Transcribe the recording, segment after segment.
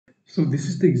So this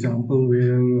is the example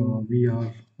where we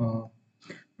are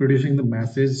producing the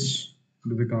message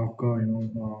to the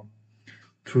Kafka,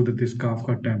 through this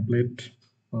Kafka template.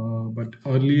 But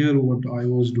earlier, what I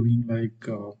was doing,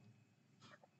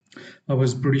 I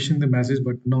was producing the message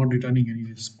but not returning any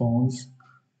response.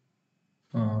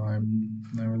 I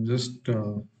was just,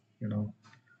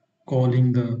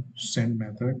 calling the send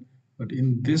method. But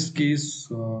in this case,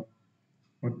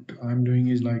 what I'm doing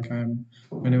is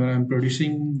whenever I'm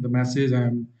producing the message,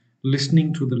 I'm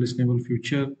listening to the listenable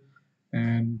future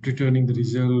and returning the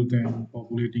result and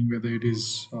populating whether it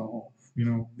is,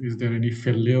 is there any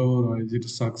failure or is it a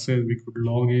success? We could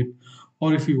log it,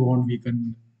 or if we want, we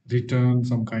can return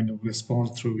some kind of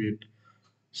response through it.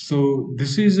 So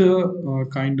this is a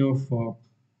kind of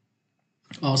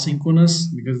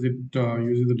asynchronous because it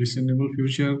uses the listenable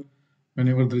future.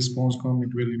 Whenever the response come,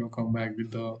 it will come back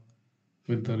with the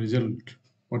result,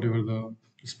 whatever the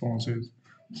response is.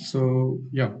 So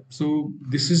yeah, so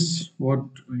this is what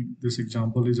this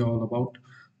example is all about.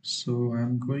 So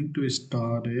I'm going to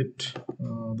start it.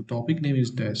 The topic name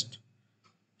is test.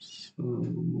 So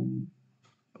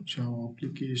Java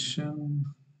application,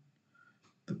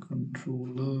 the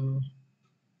controller,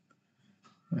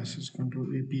 message control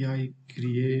API,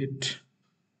 create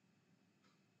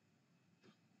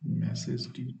message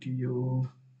DTO.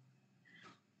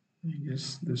 I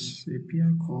guess this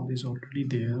API call is already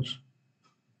there.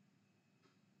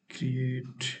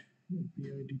 Create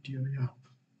API DTO, yeah.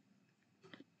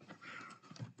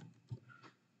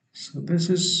 So this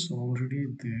is already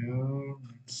there.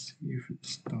 Let's see if it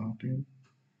started.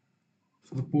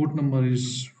 So the port number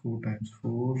is 4 times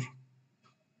 4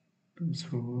 times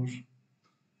 4.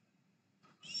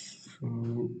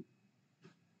 So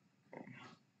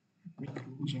let me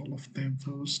close all of them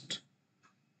first.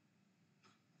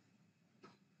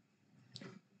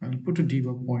 I'll put a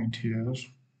debug point here.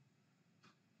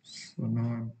 So now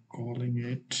I'm calling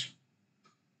it.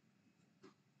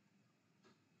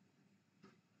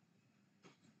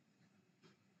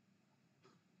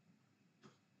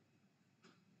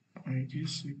 I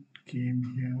guess it came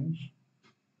here.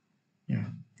 Yeah,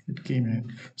 it came here.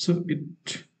 So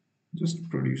it just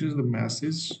produces the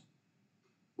message.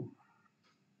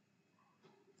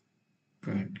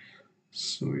 Correct.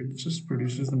 So it just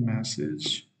produces the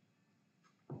message.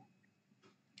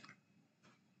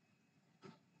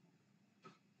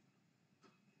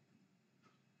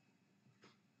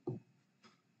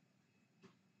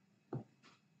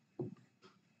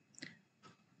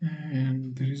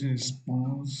 And there is a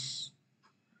response.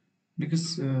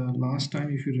 Because last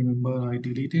time, if you remember, I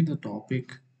deleted the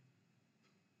topic.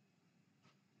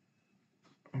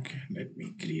 Okay, let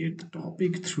me create the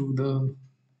topic through the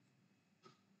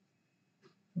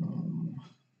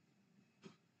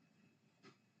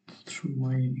through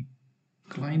my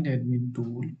client admin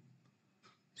tool.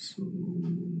 So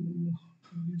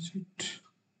where is it?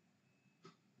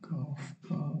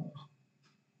 Kafka.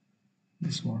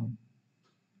 This one.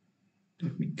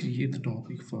 Let me create the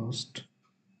topic first.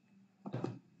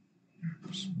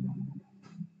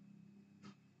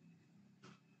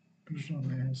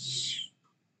 Run as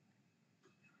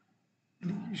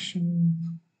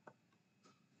application.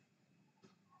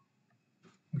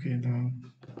 Okay, the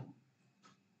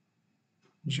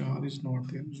jar is not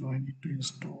there, so I need to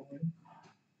install it.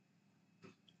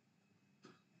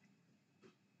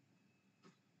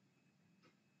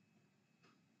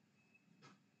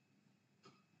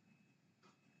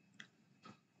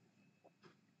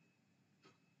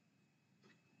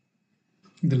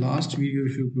 The last video,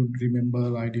 if you could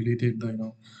remember, I deleted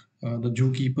the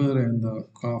Zookeeper and the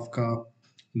Kafka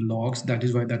logs. That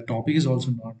is why that topic is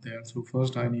also not there. So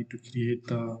first I need to create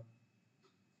the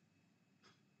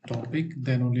topic,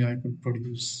 then only I could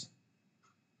produce.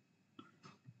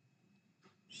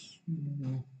 So,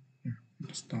 yeah,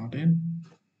 it started.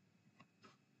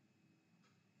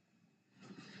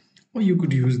 Or you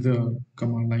could use the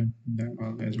command line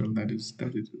as well. That is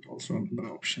also another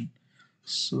option.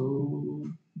 So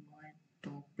my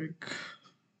topic.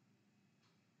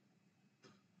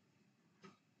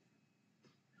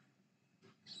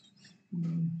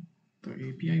 The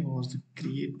API was the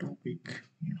create topic.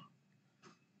 Yeah,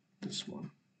 this one.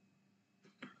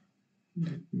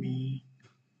 Let me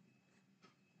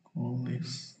call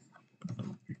this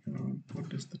topic.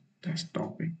 What is the test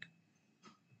topic?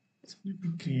 So let me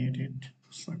create it.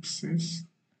 Success.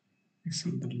 I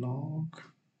see the log.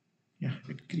 Yeah,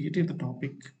 it created the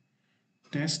topic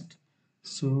test.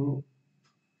 So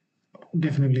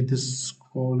definitely this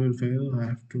call will fail. I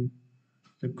have to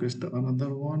request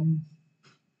another one.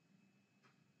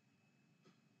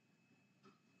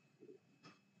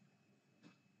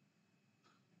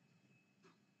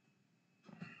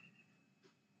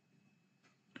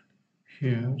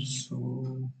 here.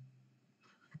 So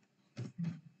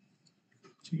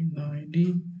change the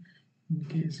ID in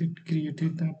case it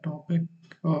created that topic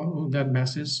or that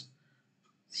message.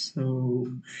 So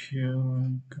here I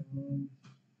come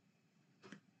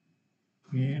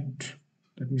and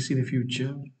let me see the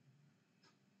future.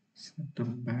 Set the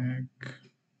back.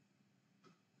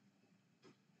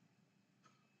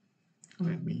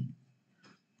 Let me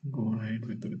go ahead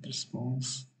with the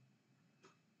response.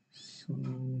 So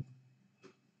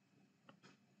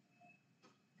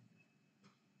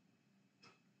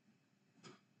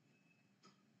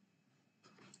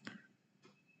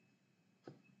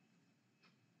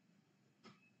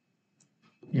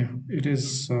yeah, it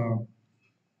is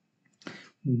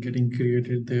getting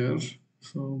created there.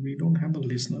 So we don't have the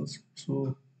listeners,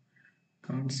 so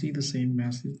can't see the same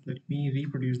message. Let me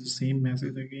reproduce the same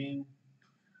message again.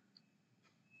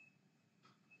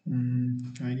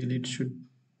 Ideally, it should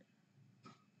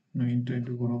enter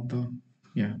into one of the,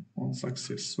 yeah, on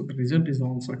success. So the result is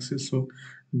on success. So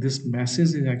this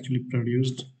message is actually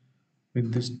produced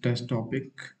with this test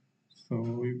topic.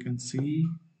 So you can see.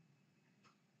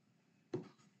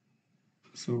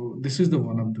 So this is the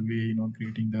one of the way,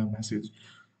 creating the message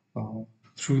uh,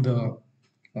 through the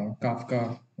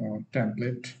Kafka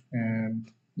template,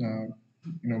 and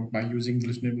by using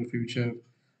ListenableFuture,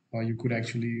 you could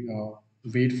actually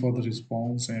wait for the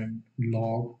response and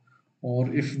log,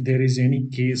 or if there is any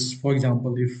case, for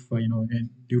example, if and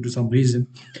due to some reason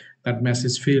that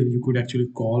message failed, you could actually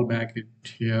call back it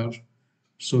here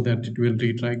so that it will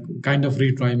retry, kind of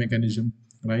retry mechanism,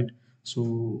 right?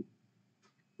 So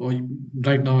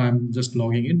right now I'm just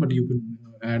logging in, but you can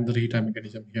add the retry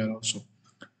mechanism here also.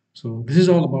 So this is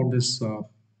all about this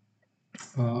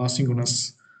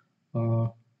asynchronous uh,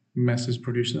 message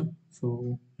producer.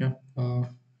 So yeah,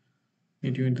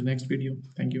 meet you in the next video.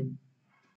 Thank you.